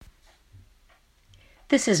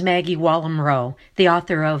This is Maggie Wallum-Rowe, the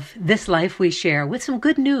author of This Life We Share, with some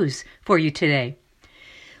good news for you today.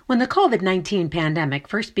 When the COVID-19 pandemic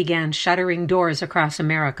first began shuttering doors across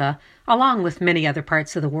America, along with many other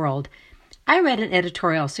parts of the world, I read an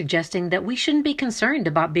editorial suggesting that we shouldn't be concerned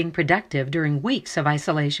about being productive during weeks of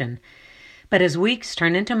isolation. But as weeks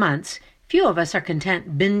turn into months, few of us are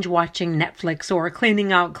content binge-watching Netflix or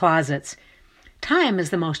cleaning out closets. Time is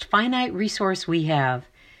the most finite resource we have.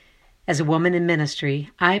 As a woman in ministry,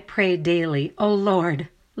 I pray daily, "Oh Lord,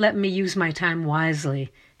 let me use my time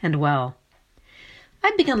wisely and well."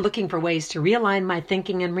 I've begun looking for ways to realign my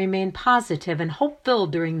thinking and remain positive and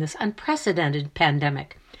hope-filled during this unprecedented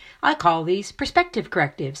pandemic. I call these perspective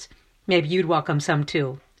correctives. Maybe you'd welcome some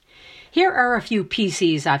too. Here are a few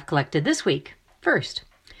PCs I've collected this week. First,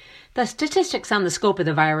 the statistics on the scope of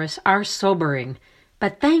the virus are sobering,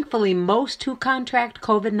 but thankfully most who contract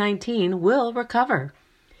COVID-19 will recover.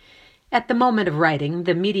 At the moment of writing,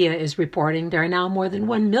 the media is reporting there are now more than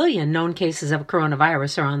 1 million known cases of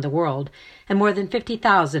coronavirus around the world, and more than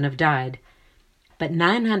 50,000 have died. But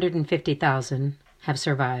 950,000 have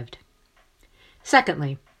survived.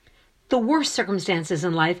 Secondly, the worst circumstances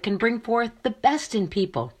in life can bring forth the best in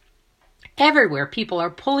people. Everywhere, people are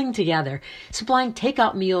pulling together, supplying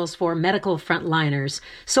takeout meals for medical frontliners,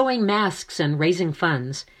 sewing masks and raising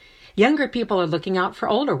funds. Younger people are looking out for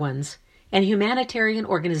older ones, and humanitarian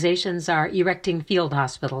organizations are erecting field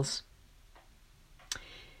hospitals.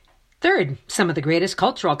 Third, some of the greatest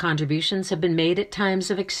cultural contributions have been made at times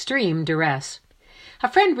of extreme duress. A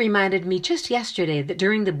friend reminded me just yesterday that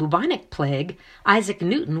during the bubonic plague, Isaac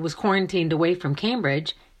Newton was quarantined away from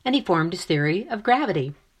Cambridge, and he formed his theory of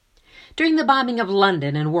gravity. During the bombing of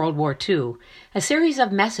London in World War II, a series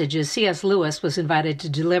of messages C.S. Lewis was invited to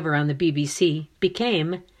deliver on the BBC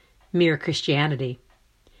became Mere Christianity.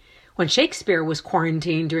 When Shakespeare was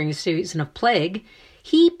quarantined during a season of plague,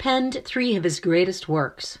 he penned 3 of his greatest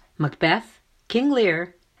works, Macbeth, King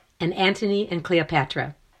Lear, and Antony and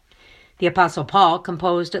Cleopatra. The Apostle Paul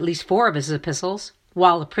composed at least 4 of his epistles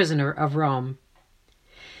while a prisoner of Rome.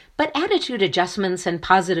 But attitude adjustments and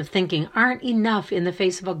positive thinking aren't enough in the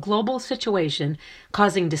face of a global situation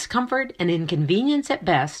causing discomfort and inconvenience at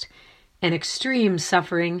best, and extreme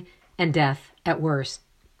suffering and death at worst.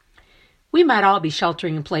 We might all be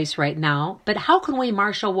sheltering in place right now, but how can we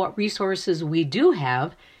marshal what resources we do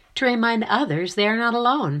have to remind others they are not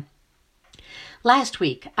alone? Last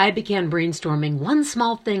week, I began brainstorming one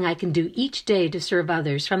small thing I can do each day to serve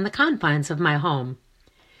others from the confines of my home.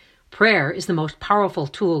 Prayer is the most powerful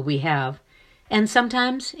tool we have, and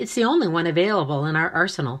sometimes it's the only one available in our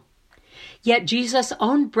arsenal. Yet Jesus'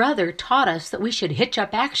 own brother taught us that we should hitch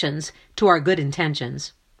up actions to our good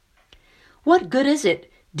intentions. What good is it,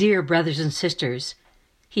 dear brothers and sisters,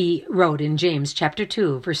 he wrote in James chapter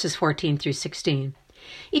 2, verses 14 through 16,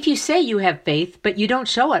 if you say you have faith, but you don't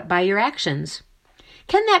show it by your actions?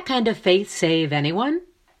 Can that kind of faith save anyone?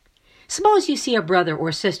 Suppose you see a brother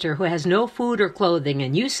or sister who has no food or clothing,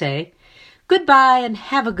 and you say, "Goodbye and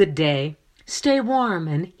have a good day. Stay warm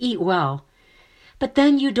and eat well." But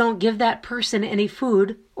then you don't give that person any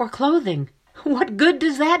food or clothing. What good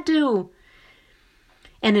does that do?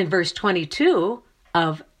 And in verse 22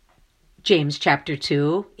 of James chapter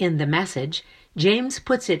 2, in the Message, James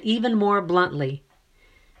puts it even more bluntly.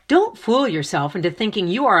 Don't fool yourself into thinking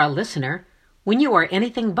you are a listener when you are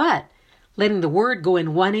anything but, letting the word go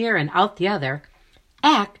in one ear and out the other.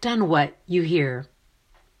 Act on what you hear.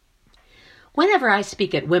 Whenever I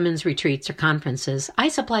speak at women's retreats or conferences, I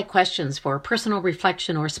supply questions for personal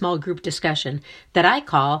reflection or small group discussion that I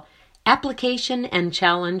call application and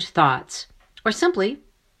challenge thoughts, or simply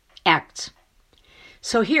ACTS.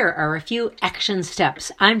 So here are a few action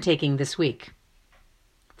steps I'm taking this week.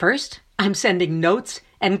 First, I'm sending notes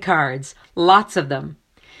and cards, lots of them.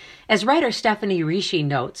 As writer Stephanie Rishi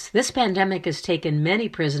notes, this pandemic has taken many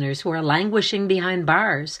prisoners who are languishing behind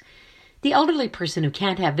bars. The elderly person who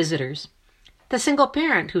can't have visitors. The single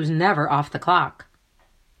parent who's never off the clock.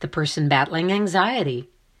 The person battling anxiety.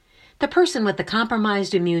 The person with a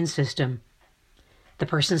compromised immune system. The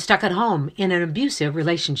person stuck at home in an abusive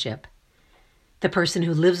relationship. The person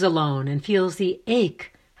who lives alone and feels the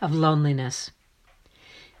ache of loneliness.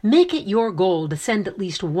 Make it your goal to send at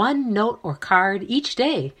least one note or card each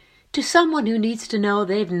day to someone who needs to know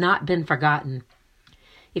they've not been forgotten.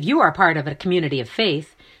 If you are part of a community of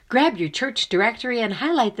faith, grab your church directory and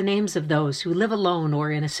highlight the names of those who live alone or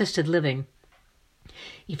in assisted living.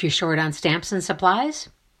 If you're short on stamps and supplies,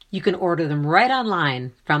 you can order them right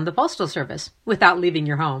online from the Postal Service without leaving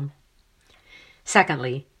your home.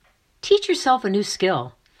 Secondly, teach yourself a new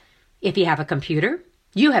skill. If you have a computer,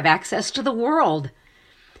 you have access to the world.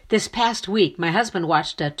 This past week, my husband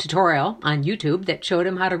watched a tutorial on YouTube that showed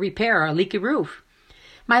him how to repair a leaky roof.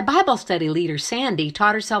 My Bible study leader, Sandy,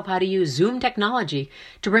 taught herself how to use Zoom technology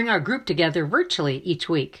to bring our group together virtually each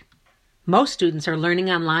week. Most students are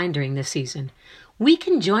learning online during this season. We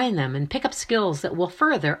can join them and pick up skills that will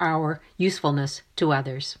further our usefulness to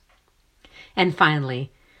others. And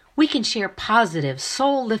finally, we can share positive,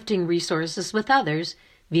 soul-lifting resources with others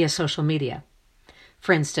via social media.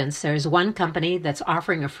 For instance, there's one company that's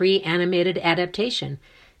offering a free animated adaptation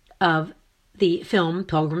of the film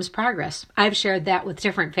Pilgrim's Progress. I've shared that with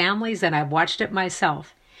different families and I've watched it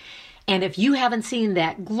myself. And if you haven't seen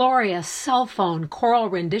that glorious cell phone choral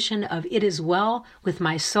rendition of It Is Well with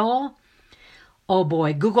My Soul, oh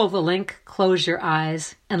boy, Google the link, close your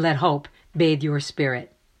eyes, and let hope bathe your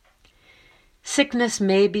spirit. Sickness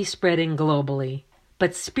may be spreading globally,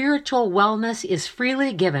 but spiritual wellness is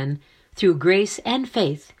freely given through grace and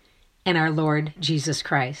faith in our Lord Jesus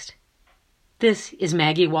Christ. This is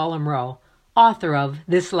Maggie Wallem Rowe, author of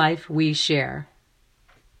This Life We Share.